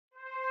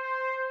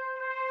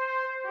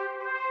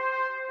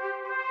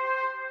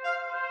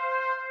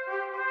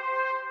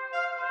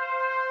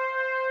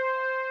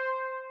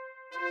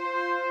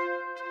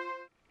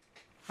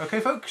Okay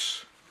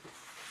folks,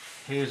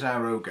 here's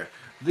our ogre.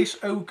 This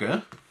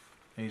ogre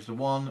is the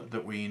one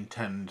that we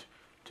intend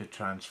to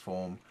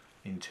transform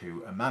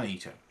into a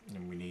man-eater,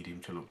 and we need him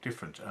to look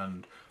different,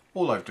 and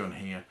all I've done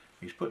here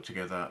is put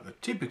together the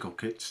typical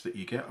kits that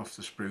you get off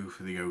the sprue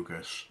for the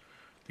ogres,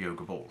 the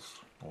ogre balls,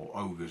 or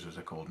ogres as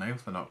they're called now.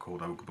 They're not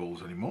called ogre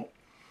balls anymore.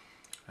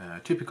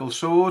 Typical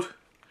sword,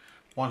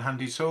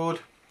 one-handed sword,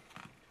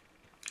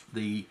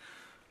 the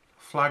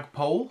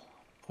flagpole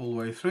all the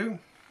way through,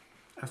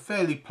 a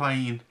fairly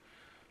plain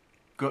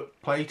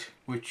gut plate,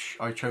 which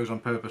I chose on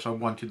purpose. I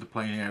wanted the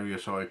plain area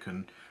so I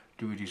can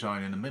do a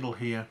design in the middle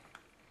here.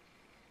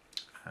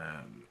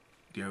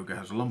 The ogre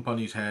has a lump on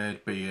his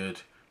head,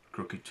 beard,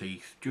 crooked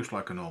teeth, just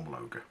like a normal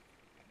ogre.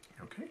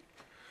 Okay,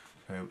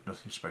 so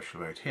nothing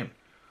special about him.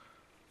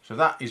 So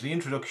that is the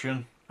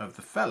introduction of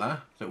the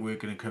fella that we're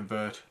going to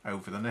convert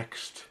over the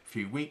next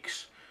few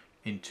weeks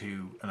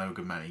into an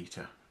ogre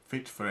man-eater,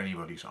 fit for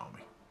anybody's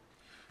army.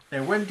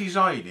 Now when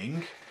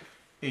designing,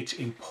 it's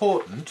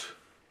important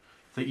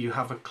that you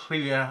have a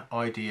clear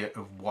idea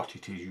of what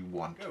it is you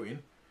want going,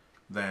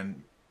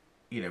 then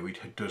you know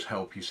it does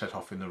help you set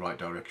off in the right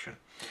direction.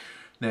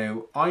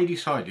 Now I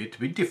decided to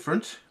be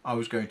different. I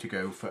was going to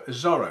go for a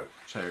Zorro,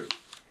 so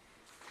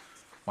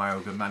my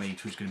ogre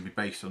man-eater was going to be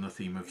based on the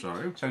theme of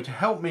Zorro. So to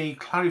help me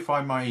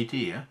clarify my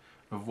idea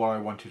of what I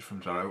wanted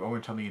from Zorro, I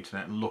went on the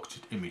internet and looked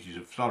at images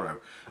of Zorro,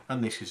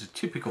 and this is a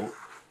typical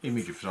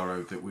image of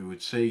Zorro that we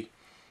would see.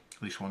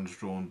 This one's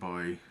drawn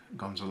by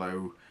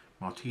Gonzalo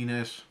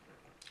Martinez,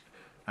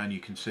 and you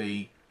can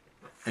see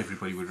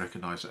everybody would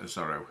recognise it as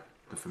Zorro.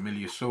 The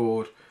familiar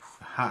sword,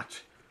 the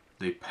hat,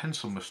 the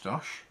pencil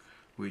moustache,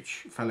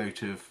 which fell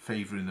out of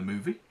favour in the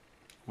movie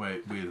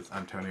with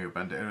Antonio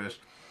Banderas,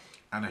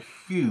 and a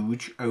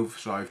huge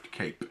oversized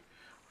cape.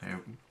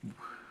 Now,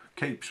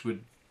 capes were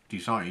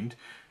designed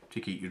to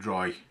keep you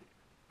dry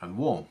and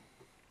warm.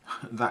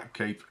 That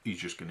cape is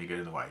just going to get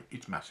in the way.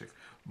 It's massive,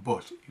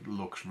 but it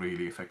looks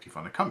really effective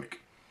on a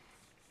comic.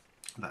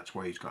 That's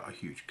why he's got a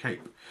huge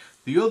cape.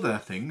 The other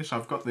things,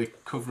 I've got the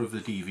cover of the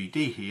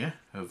DVD here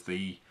of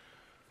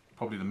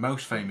probably the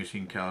most famous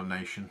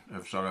incarnation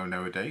of Zorro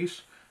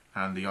nowadays,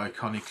 and the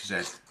iconic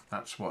Z.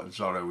 That's what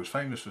Zorro was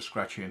famous for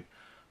scratching,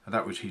 and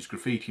that was his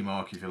graffiti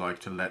mark, if you like,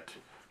 to let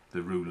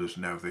the rulers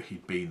know that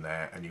he'd been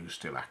there and he was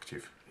still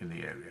active in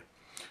the area.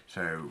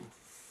 So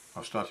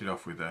I've started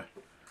off with the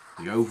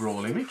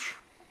overall image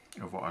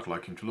of what I'd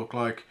like him to look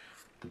like: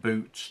 the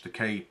boots, the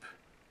cape,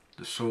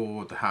 the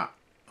sword, the hat,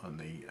 and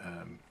the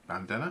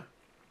bandana.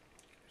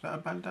 Is that a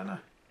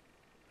bandana?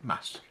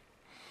 Mask.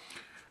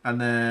 And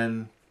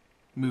then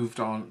moved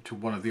on to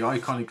one of the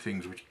iconic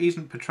things which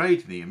isn't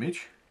portrayed in the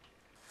image,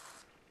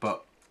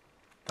 but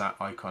that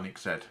iconic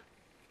Z.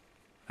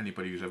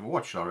 Anybody who's ever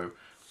watched Zorro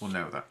will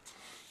know that.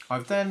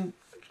 I've then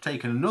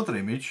taken another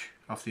image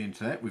off the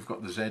internet. We've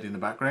got the Z in the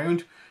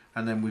background,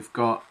 and then we've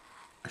got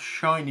a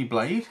shiny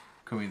blade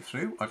coming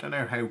through. I don't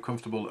know how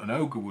comfortable an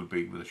ogre would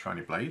be with a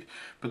shiny blade,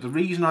 but the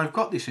reason I've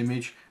got this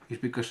image is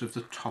because of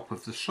the top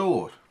of the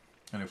sword.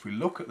 And if we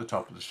look at the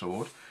top of the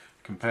sword,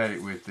 compare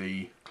it with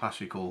the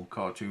classical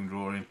cartoon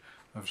drawing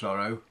of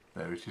Zorro,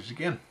 there it is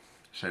again.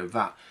 So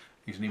that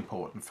is an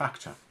important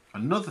factor.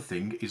 Another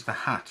thing is the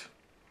hat.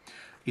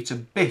 It's a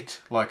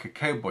bit like a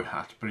cowboy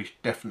hat, but it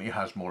definitely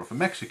has more of a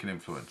Mexican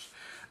influence.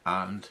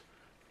 And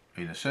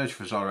in a search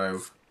for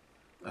Zorro,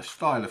 a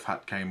style of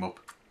hat came up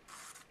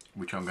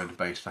which I'm going to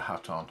base the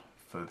hat on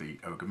for the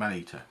ogre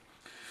man-eater.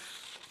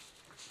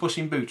 Puss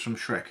in Boots from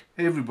Shrek.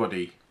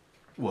 Everybody,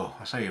 well,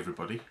 I say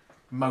everybody,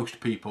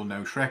 most people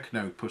know Shrek,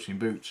 know Puss in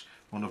Boots,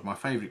 one of my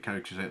favourite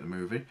characters out of the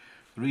movie.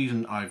 The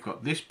reason I've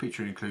got this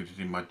picture included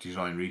in my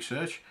design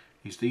research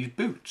is these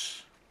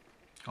boots.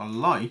 I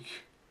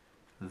like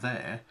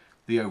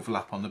the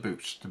overlap on the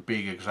boots, the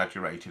big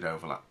exaggerated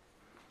overlap.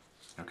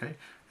 Okay,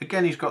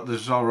 again he's got the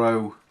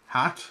Zorro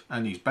hat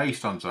and he's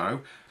based on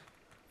Zorro.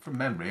 From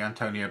memory,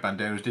 Antonio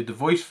Banderas did the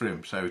voice for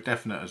him, so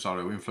definite a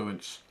Zorro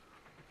influence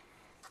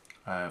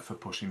for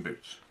Puss in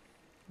Boots.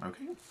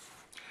 Okay,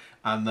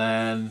 and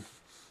then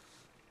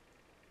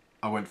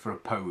I went for a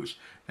pose.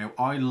 Now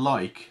I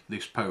like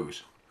this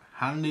pose.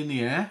 Hand in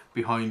the air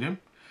behind him,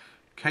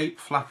 cape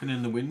flapping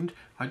in the wind.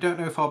 I don't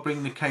know if I'll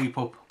bring the cape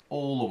up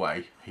all the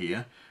way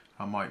here.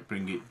 I might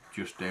bring it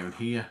just down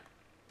here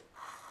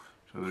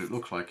so that it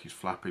looks like he's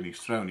flapping. He's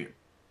thrown it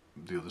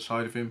the other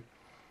side of him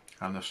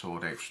and the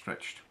sword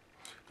outstretched.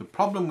 The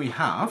problem we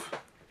have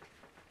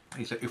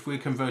is that if we're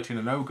converting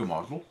an ogre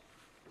model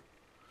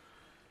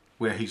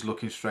where he's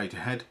looking straight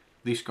ahead,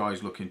 this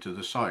guy's looking to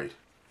the side.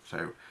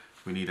 So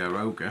we need our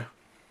ogre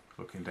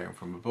looking down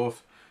from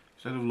above.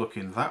 Instead of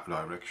looking that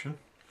direction,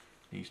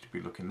 he needs to be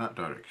looking that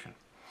direction.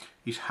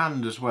 His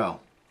hand as well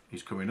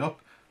is coming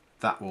up.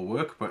 That will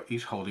work, but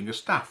he's holding a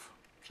staff.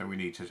 So we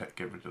need to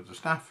get rid of the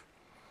staff.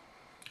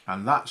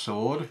 And that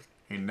sword,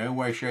 in no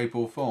way, shape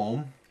or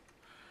form,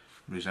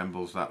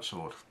 resembles that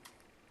sword.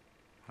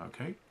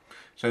 Okay,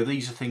 so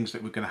these are things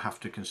that we're going to have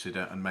to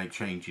consider and make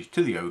changes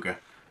to the ogre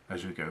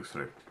as we go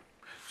through.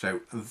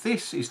 So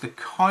this is the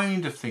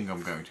kind of thing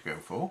I'm going to go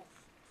for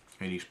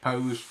in his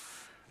pose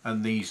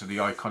and these are the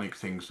iconic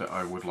things that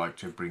I would like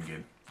to bring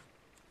in.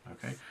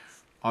 Okay,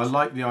 I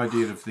like the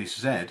idea of this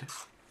Z,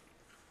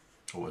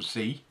 or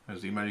Z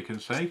as the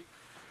Americans say,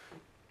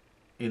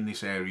 in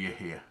this area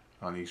here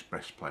on his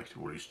breastplate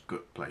or his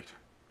gut plate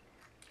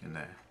in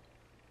there.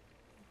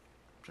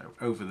 So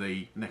over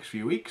the next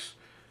few weeks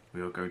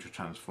we are going to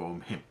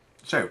transform him.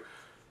 So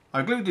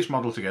I glued this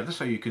model together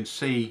so you can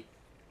see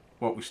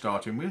what we're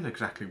starting with,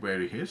 exactly where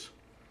he is,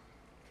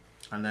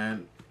 and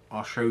then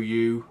I'll show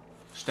you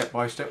step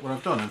by step what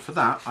I've done. And for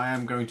that I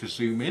am going to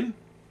zoom in.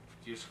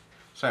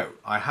 So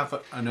I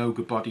have an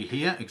ogre body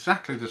here,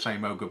 exactly the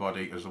same ogre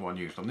body as the one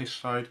used on this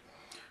side,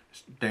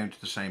 down to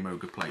the same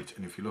ogre plate,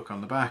 and if you look on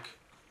the back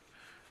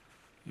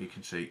you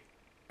can see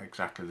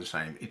exactly the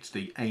same. It's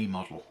the A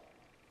model.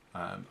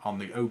 On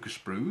the ogre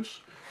sprues,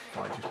 if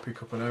I just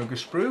pick up an ogre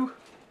sprue,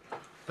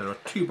 there are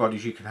two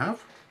bodies you can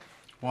have.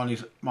 One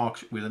is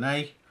marked with an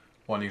A,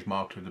 one is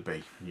marked with a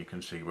B, and you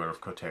can see where I've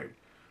cut out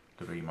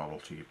the B model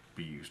to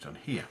be used on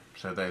here.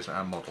 So there's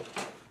our model.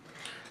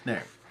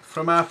 Now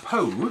from our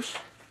pose,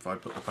 if I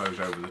put the pose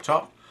over the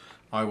top,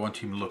 I want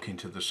him looking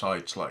to the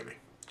side slightly.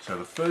 So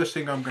the first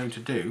thing I'm going to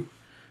do,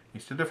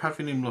 instead of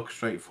having him look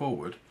straight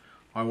forward,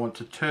 I want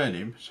to turn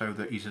him so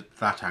that he's at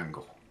that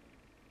angle.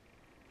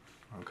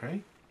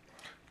 Okay,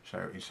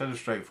 so instead of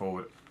straight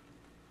forward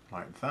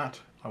like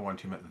that, I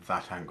want him at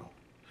that angle.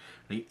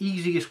 The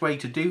easiest way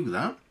to do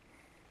that,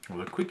 or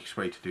the quickest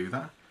way to do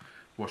that,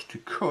 was to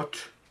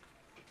cut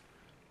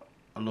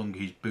along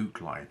his boot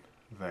line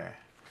there.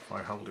 If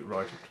I hold it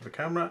right up to the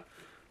camera,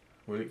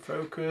 will it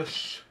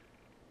focus?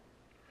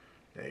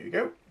 There you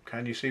go.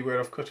 Can you see where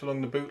I've cut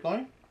along the boot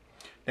line?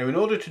 Now in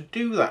order to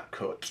do that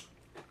cut,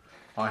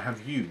 I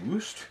have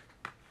used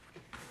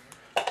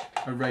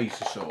a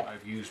razor saw.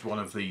 I've used one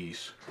of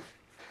these.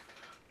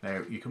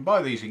 Now you can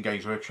buy these in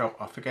Games Workshop.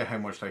 I forget how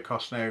much they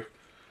cost now.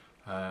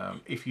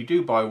 If you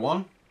do buy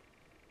one,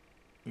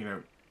 you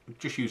know,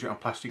 just use it on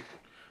plastic.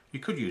 You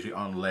could use it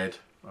on lead,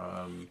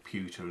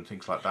 pewter and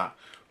things like that,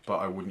 but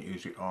I wouldn't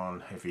use it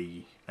on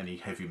any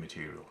heavy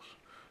materials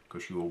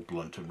because you will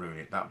blunt and ruin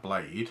it. That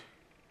blade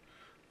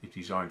is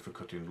designed for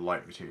cutting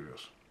light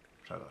materials,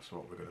 so that's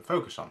what we're going to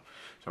focus on.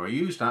 So I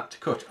use that to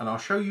cut, and I'll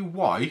show you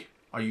why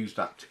I use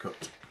that to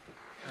cut.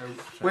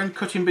 When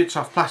cutting bits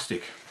off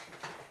plastic,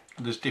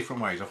 there's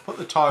different ways. I've put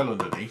the tile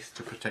underneath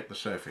to protect the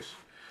surface.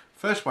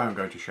 First way I'm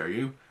going to show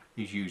you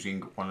is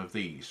using one of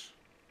these,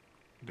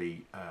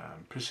 the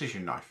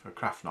precision knife, a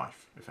craft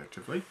knife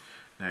effectively.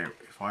 Now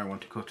if I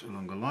want to cut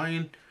along a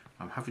line,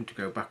 I'm having to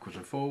go backwards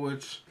and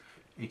forwards.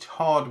 It's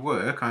hard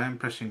work. I am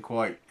pressing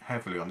quite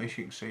heavily on this.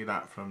 You can see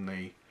that from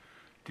the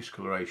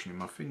discoloration in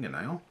my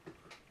fingernail.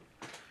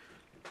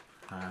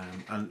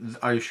 And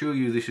I assure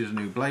you this is a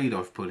new blade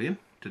I've put in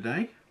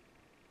today.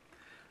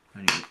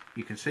 And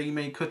you can see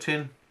me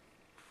cutting.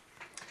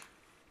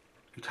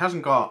 It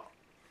hasn't got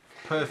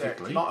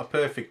perfectly, it's not a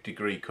perfect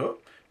degree cut,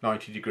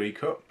 90-degree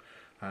cut.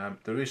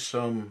 There is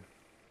some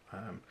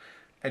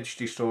edge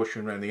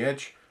distortion around the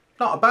edge.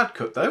 Not a bad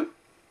cut though,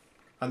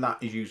 and that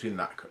is using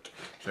that cut.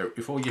 So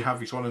if all you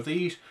have is one of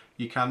these,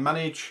 you can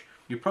manage.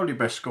 You're probably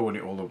best scoring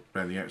it all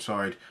around the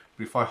outside,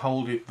 but if I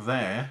hold it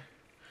there,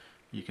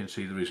 you can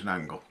see there is an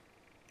angle.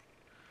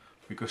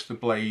 Because the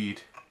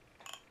blade,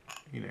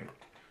 you know,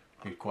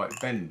 is quite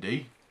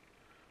bendy,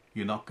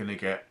 you're not going to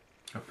get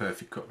a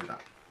perfect cut with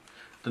that.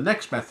 The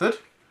next method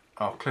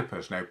are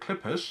clippers. Now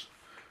clippers,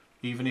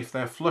 even if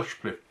they're flush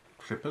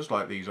clippers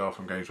like these are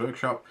from Games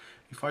Workshop,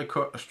 if I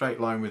cut a straight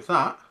line with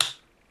that,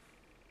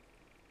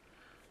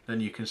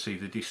 then you can see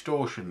the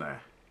distortion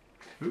there.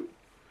 Ooh.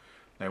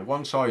 Now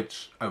one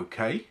side's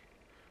okay,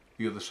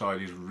 the other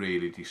side is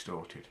really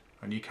distorted,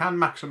 and you can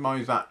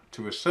maximise that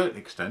to a certain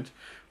extent.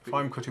 If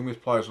I'm cutting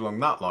with pliers along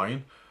that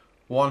line,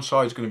 one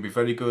side's going to be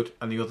very good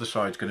and the other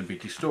side's going to be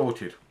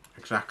distorted,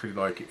 exactly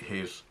like it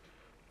is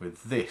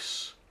with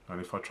this. And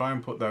if I try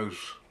and put those,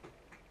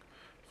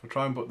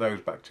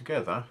 back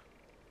together,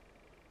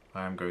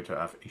 I am going to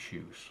have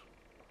issues.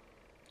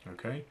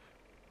 Okay,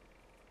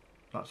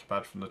 that's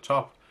bad from the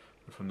top,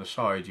 but from the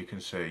side you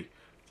can see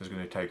there's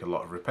going to take a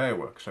lot of repair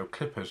work. So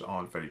clippers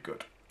aren't very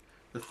good.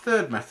 The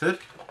third method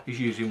is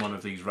using one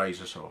of these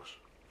razor saws.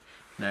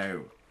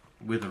 Now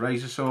with the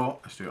razor saw,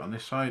 let's do it on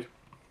this side.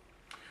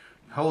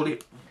 Hold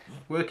it,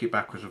 work it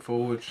backwards and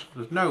forwards.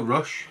 There's no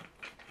rush.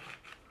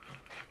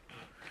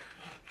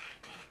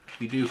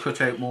 You do cut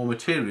out more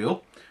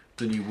material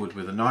than you would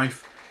with a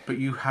knife, but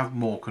you have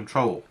more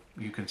control.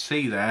 You can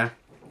see there,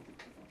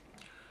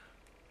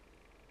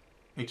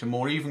 it's a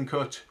more even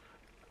cut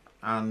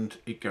and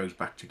it goes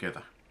back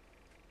together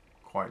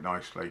quite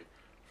nicely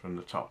from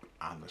the top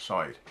and the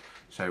side.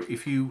 So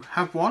if you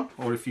have one,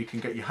 or if you can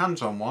get your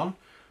hands on one,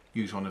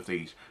 use one of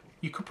these.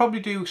 You could probably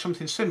do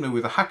something similar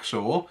with a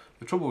hacksaw.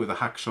 The trouble with a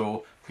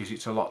hacksaw is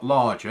it's a lot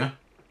larger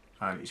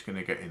and it's going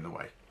to get in the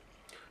way.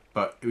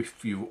 But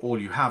if all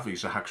you have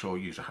is a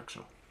hacksaw, use a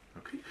hacksaw.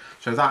 Okay,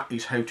 so that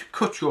is how to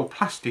cut your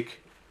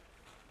plastic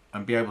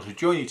and be able to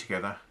join it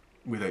together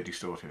without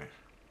distorting it.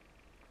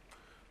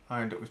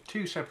 I end up with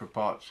two separate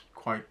parts,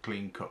 quite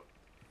clean cut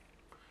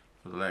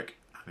for the leg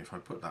And if I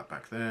put that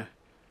back there,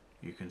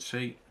 you can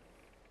see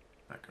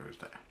that goes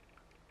there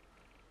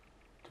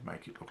to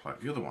make it look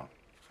like the other one.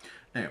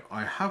 Now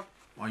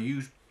I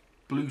use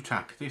blue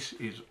tack. This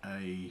is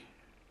a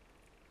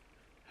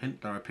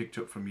hint that I picked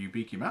up from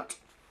Ubiki Mat,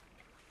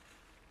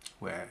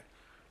 where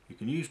you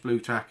can use blue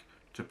tack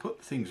to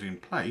put things in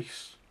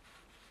place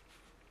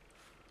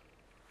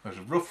as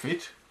a rough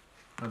fit,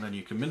 and then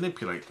you can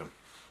manipulate them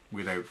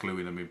without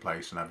gluing them in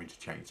place and having to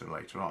change them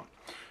later on.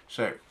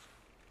 So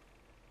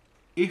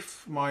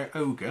if my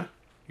ogre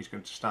is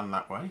going to stand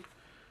that way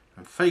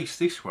and face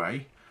this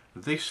way,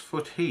 this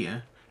foot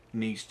here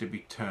needs to be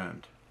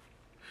turned.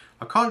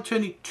 I can't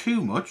turn it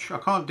too much, I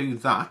can't do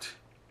that,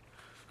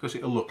 because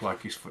it'll look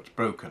like his foot's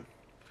broken,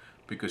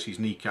 because his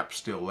kneecap's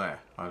still there.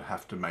 I'd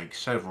have to make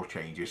several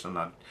changes, and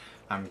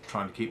I'm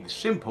trying to keep this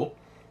simple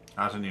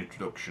as an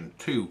introduction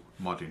to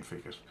modding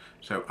figures.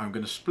 So I'm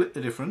going to split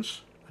the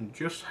difference and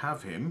just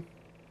have him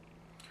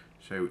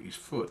so his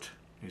foot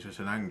is at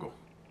an angle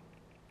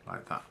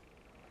like that.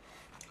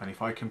 And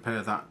if I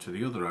compare that to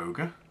the other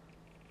ogre,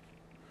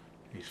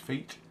 his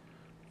feet,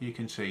 you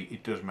can see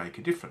it does make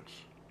a difference.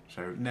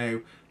 So now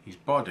his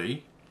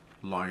body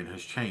line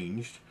has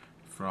changed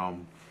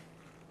from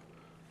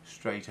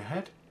straight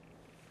ahead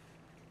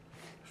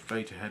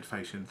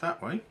facing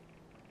that way,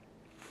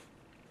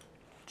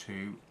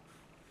 to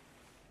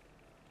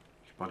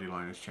his body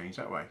line has changed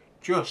that way,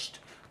 just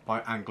by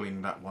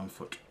angling that one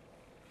foot.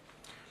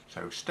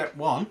 So step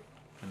one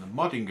in the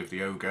modding of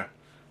the ogre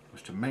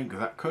was to make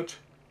that cut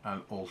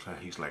and alter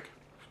his leg.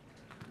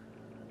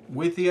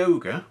 With the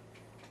ogre,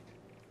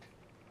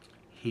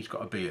 he's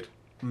got a beard.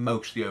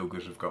 Most of the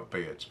ogres have got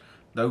beards.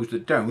 Those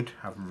that don't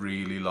have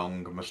really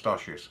long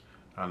moustaches,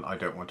 and I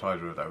don't want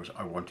either of those.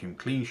 I want him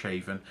clean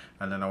shaven,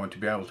 and then I want to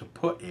be able to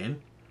put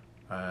in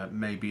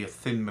maybe a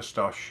thin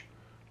moustache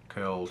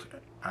curled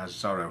as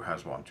Zorro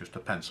has one, just a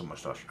pencil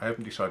moustache. I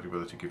haven't decided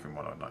whether to give him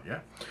one or not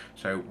yet.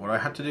 So what I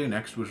had to do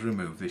next was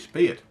remove this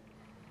beard.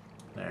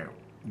 Now,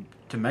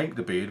 to make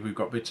the beard, we've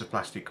got bits of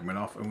plastic coming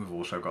off, and we've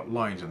also got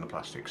lines in the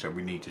plastic, so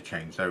we need to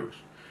change those.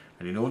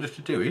 And in order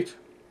to do it,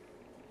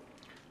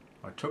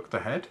 I took the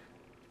head.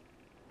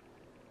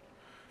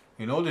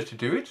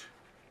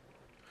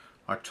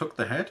 I took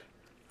the head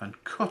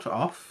and cut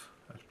off.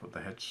 Let's put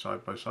the heads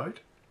side by side.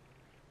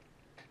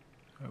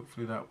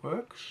 Hopefully that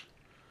works.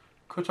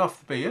 Cut off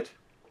the beard,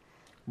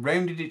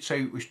 rounded it so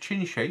it was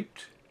chin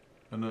shaped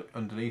and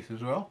underneath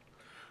as well,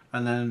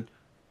 and then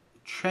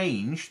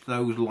changed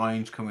those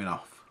lines coming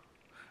off.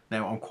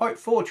 Now I'm quite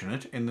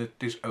fortunate in that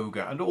this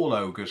ogre, and all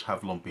ogres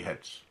have lumpy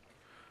heads,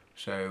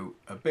 so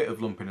a bit of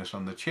lumpiness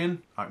on the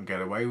chin I can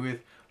get away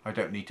with. I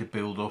don't need to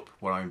build up.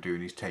 What I'm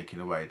doing is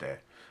taking away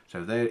there.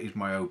 So there is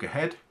my ogre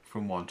head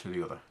from one to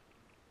the other,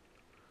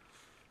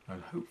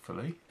 and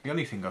hopefully the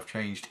only thing I've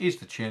changed is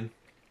the chin.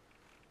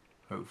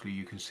 Hopefully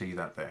you can see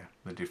that there,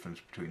 the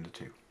difference between the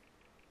two.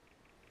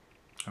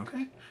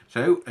 Okay,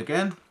 so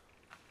again,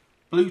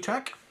 blue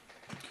tack.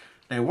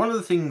 Now one of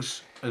the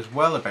things as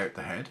well about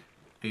the head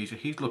is that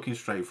he's looking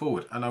straight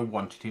forward, and I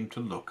wanted him to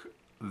look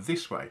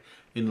this way,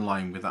 in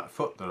line with that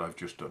foot that I've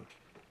just done.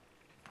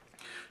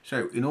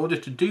 So in order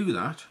to do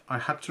that, I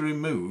had to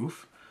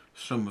remove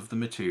some of the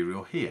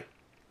material here,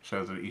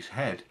 so that his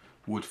head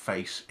would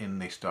face in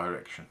this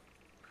direction.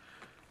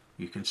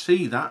 You can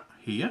see that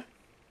here.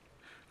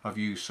 I've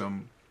used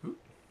some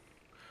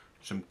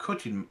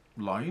cutting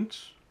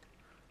lines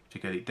to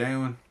get it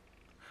down.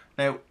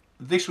 Now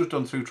this was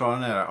done through trial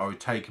and error. I would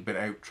take a bit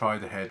out, try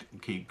the head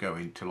and keep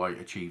going till I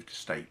achieved the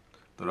state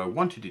that I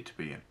wanted it to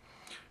be in.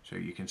 So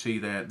you can see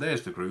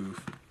there's the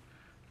groove.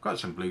 I've got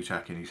some blue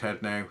tack in his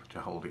head now to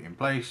hold it in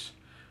place,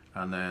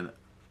 and then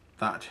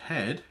that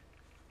head,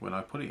 when I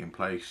put it in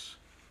place,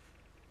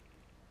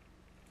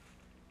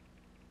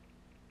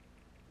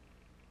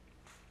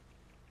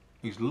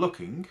 is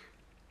looking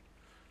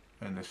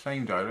in the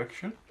same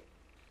direction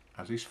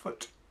as his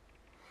foot.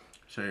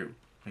 So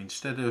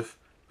instead of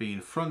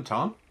being front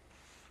on,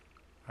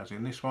 as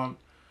in this one,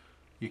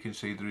 you can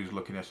see that he's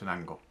looking at an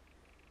angle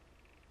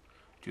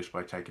just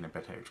by taking a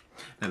bit out.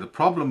 Now the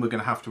problem we're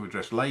going to have to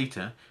address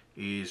later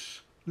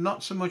is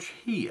not so much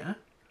here,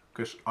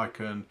 because I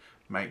can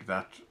make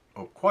that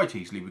up quite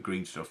easily with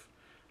green stuff,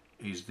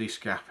 is this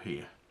gap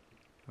here.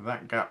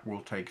 That gap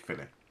will take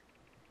filling.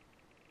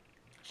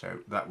 So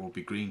that will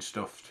be green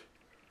stuffed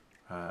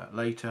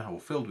later, or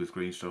filled with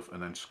green stuff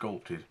and then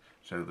sculpted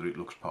so that it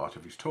looks part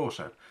of his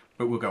torso.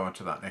 But we'll go on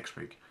to that next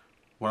week.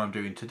 What I'm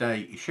doing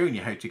today is showing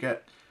you how to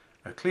get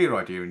a clear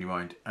idea in your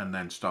mind and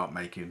then start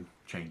making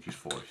changes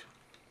for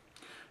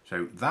it.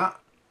 So that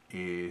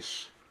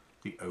is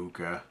the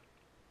ogre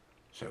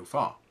so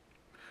far.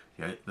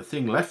 Yeah, the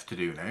thing left to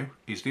do now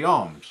is the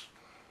arms.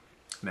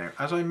 Now,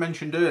 as I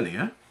mentioned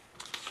earlier,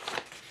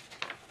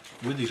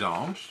 with his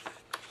arms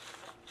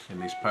in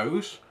this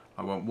pose,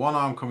 I want one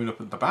arm coming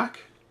up at the back,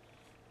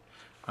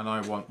 and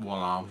I want one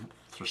arm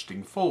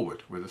thrusting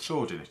forward with a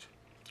sword in it.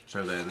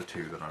 So they're the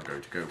two that I'm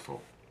going to go for.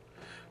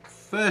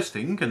 First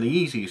thing, and the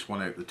easiest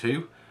one out of the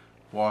two,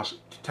 was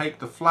to take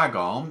the flag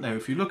arm. Now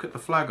if you look at the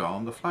flag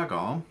arm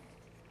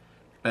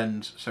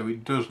bends so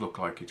it does look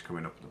like it's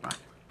coming up at the back.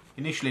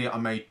 Initially I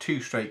made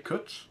 2 straight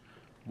cuts,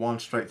 one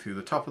straight through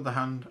the top of the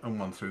hand and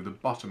one through the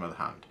bottom of the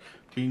hand,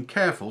 being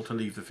careful to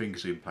leave the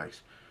fingers in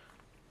place.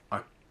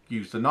 I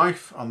used the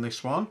knife on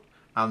this one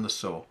and the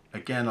saw.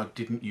 Again, I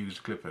didn't use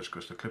clippers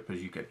because the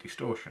clippers you get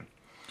distortion.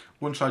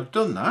 Once I'd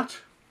done that,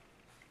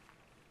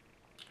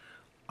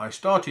 I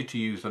started to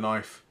use the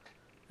knife,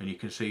 and you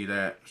can see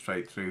there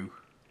straight through.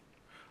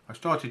 I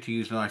started to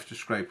use the knife to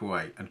scrape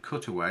away and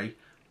cut away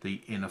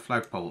the inner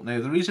flagpole.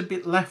 Now there is a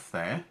bit left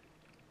there,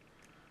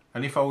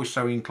 and if I was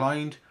so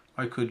inclined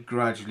I could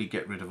gradually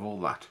get rid of all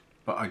that,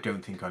 but I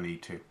don't think I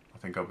need to. I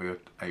think I'll be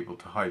able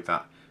to hide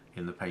that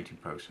in the painting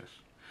process.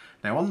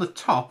 Now on the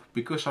top,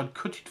 because I'd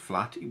cut it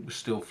flat, it was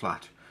still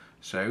flat.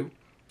 So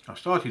I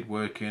started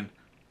working,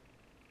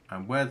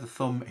 and where the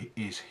thumb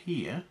is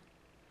here,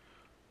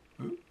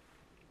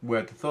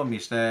 where the thumb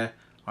is there,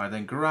 I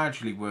then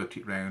gradually worked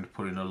it round,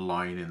 putting a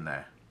line in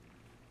there.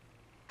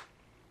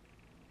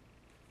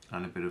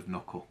 And a bit of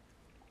knuckle.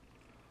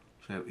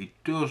 So it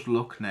does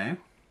look now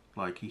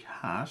like he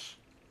has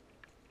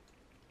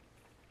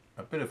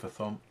a bit of a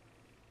thumb,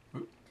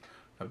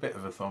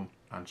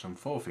 and some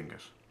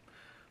forefingers.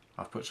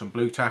 I've put some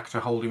blue tack to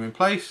hold him in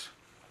place.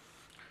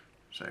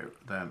 So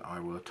then I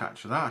will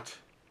attach that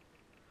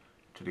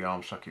to the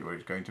arm socket where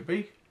it's going to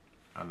be,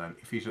 and then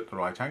if he's at the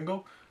right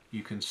angle,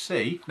 you can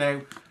see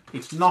now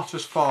it's not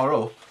as far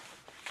up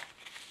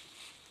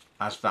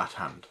as that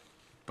hand,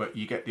 but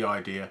you get the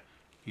idea.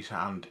 His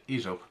hand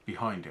is up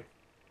behind him,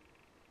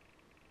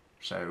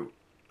 so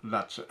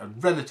that's a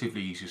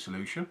relatively easy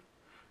solution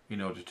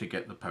in order to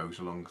get the pose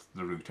along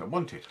the route I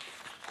wanted.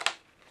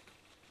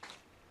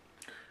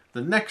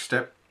 The next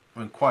step,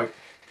 and quite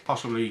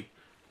possibly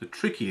the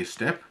trickiest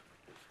step,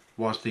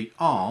 was the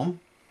arm,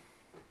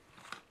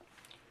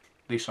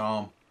 this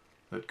arm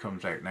that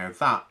comes out. Now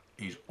that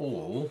is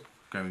all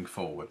going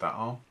forward, that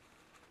arm.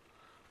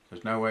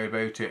 There's no way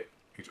about it,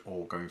 it's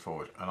all going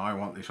forward, and I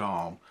want this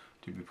arm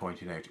to be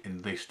pointing out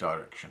in this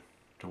direction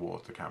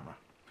towards the camera.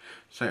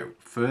 So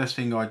first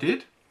thing I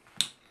did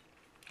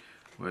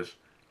was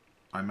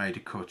I made a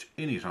cut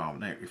in his arm.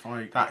 Now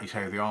that is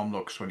how the arm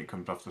looks when it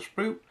comes off the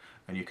sprue,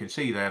 and you can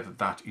see there that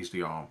that is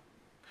the arm.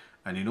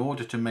 And in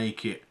order to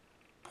make it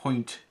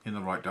point in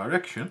the right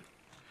direction,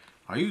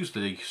 I used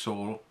the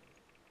saw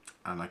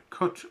and I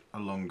cut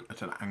along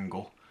at an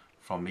angle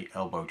from the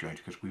elbow joint,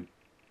 because we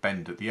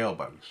bend at the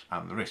elbows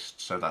and the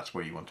wrists, so that's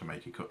where you want to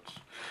make your cuts.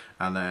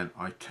 And then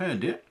I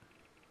turned it.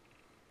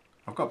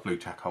 I've got blue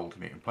tack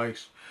holding it in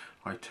place.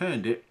 I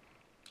turned it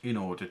in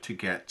order to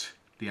get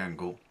the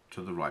angle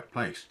to the right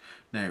place.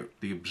 Now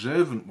the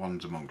observant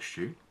ones amongst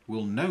you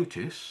will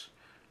notice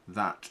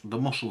that the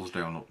muscles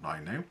don't look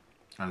right now,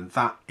 and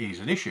that is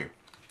an issue,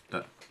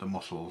 that the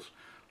muscles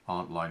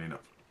aren't lining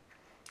up,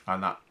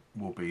 and that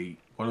will be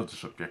one of the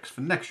subjects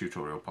for next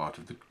tutorial, part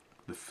of the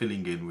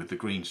filling in with the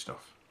green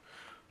stuff.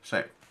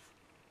 So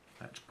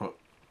let's put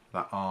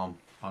that arm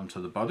onto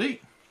the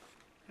body.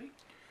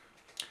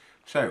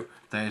 So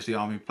there's the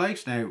arm in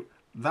place. Now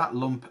that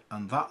lump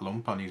and that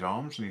lump on his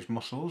arms and his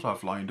muscles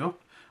I've lined up.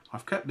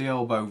 I've kept the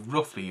elbow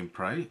roughly in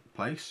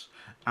place,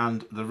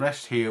 and the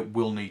rest here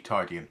will need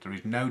tidying. There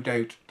is no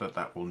doubt that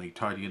that will need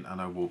tidying, and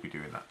I will be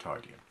doing that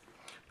tidying.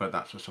 But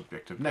that's the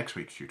subject of next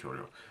week's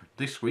tutorial.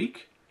 This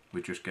week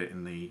we're just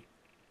getting the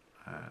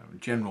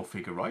general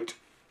figure right,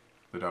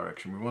 the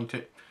direction we want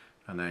it,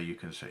 and there you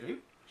can see.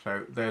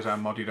 So there's our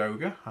modded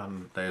ogre,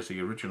 and there's the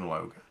original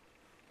ogre.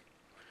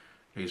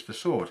 Here's the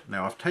sword.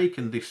 Now I've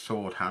taken this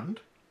sword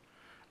hand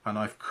and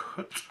I've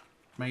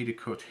made a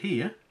cut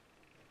here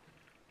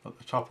at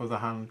the top of the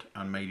hand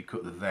and made a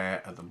cut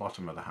there at the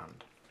bottom of the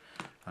hand,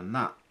 and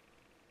that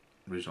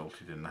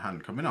resulted in the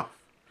hand coming off.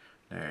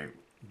 Now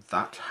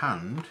that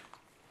hand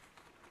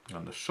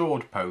and the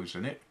sword pose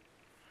in it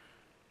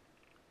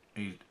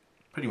is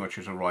pretty much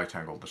as a right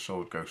angle. The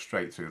sword goes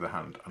straight through the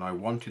hand, and I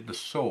wanted the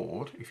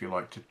sword, if you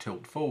like, to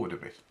tilt forward a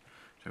bit.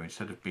 So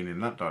instead of being in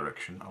that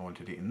direction, I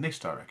wanted it in this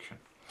direction.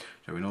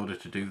 So in order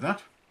to do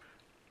that,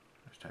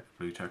 let's take the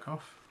blue tack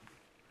off.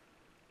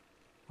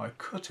 I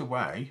cut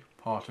away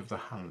part of the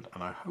hand,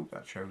 and I hope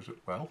that shows up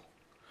well.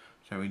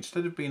 So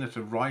instead of being at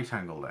a right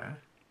angle there,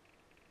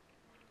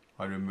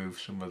 I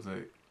removed some of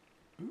the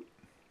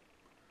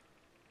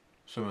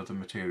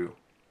material,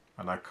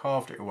 and I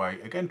carved it away,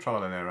 again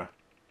trial and error,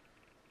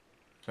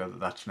 so that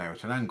that's now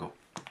at an angle.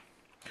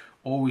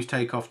 Always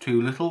take off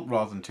too little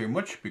rather than too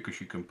much,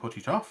 because you can put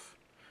it off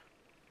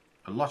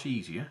a lot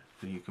easier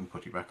than you can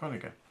put it back on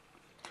again.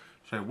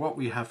 So what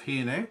we have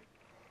here now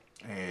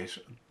is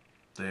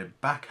the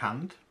back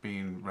hand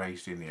being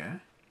raised in the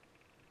air,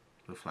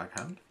 the flag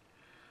hand.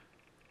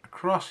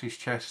 Across his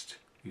chest,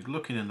 he's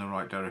looking in the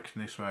right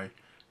direction this way.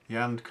 The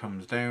hand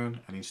comes down,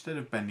 and instead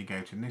of bending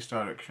out in this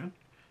direction,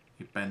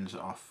 it bends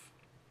off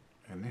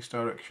in this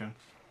direction,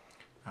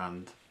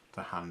 and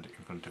the hand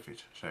in front of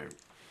it. So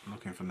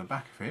looking from the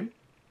back of him,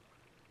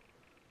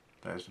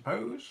 there's the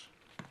pose,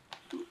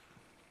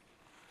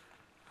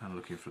 and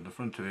looking from the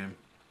front of him,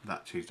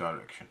 that's his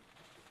direction.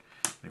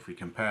 If we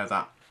compare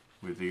that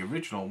with the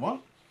original one,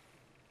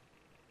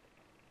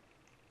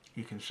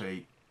 you can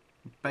see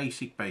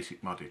basic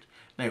modded.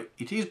 Now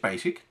it is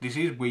basic. This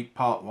is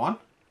part 1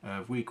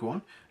 of week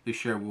 1. This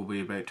show will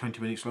be about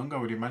 20 minutes long, I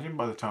would imagine,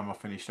 by the time I've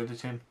finished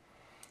editing,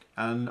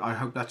 and I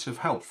hope that's of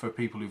help for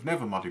people who've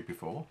never modded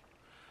before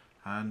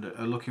and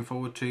are looking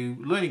forward to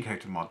learning how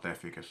to mod their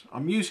figures.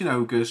 I'm using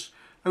ogres.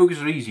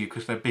 Ogres are easier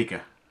because they're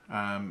bigger,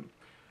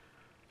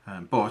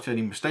 but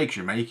any mistakes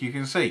you make you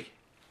can see,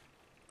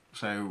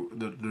 so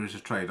there is a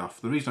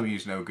trade-off. The reason I'm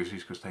using ogres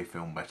is because they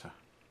film better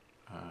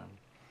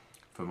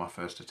for my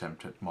first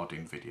attempt at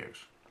modding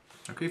videos.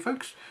 Okay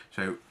folks,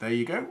 so there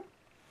you go,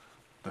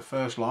 the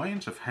first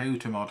lines of how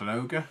to mod an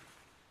ogre.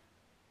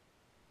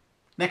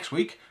 Next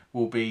week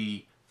we'll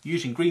be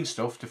using green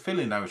stuff to fill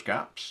in those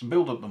gaps,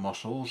 build up the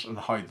muscles and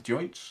hide the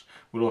joints.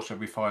 We'll also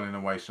be filing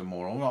away some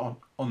more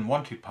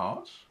unwanted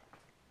parts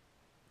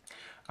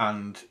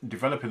and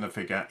developing the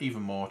figure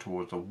even more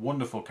towards the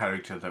wonderful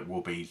character that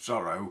will be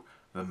Zorro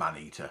the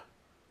Man-Eater.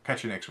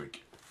 Catch you next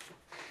week.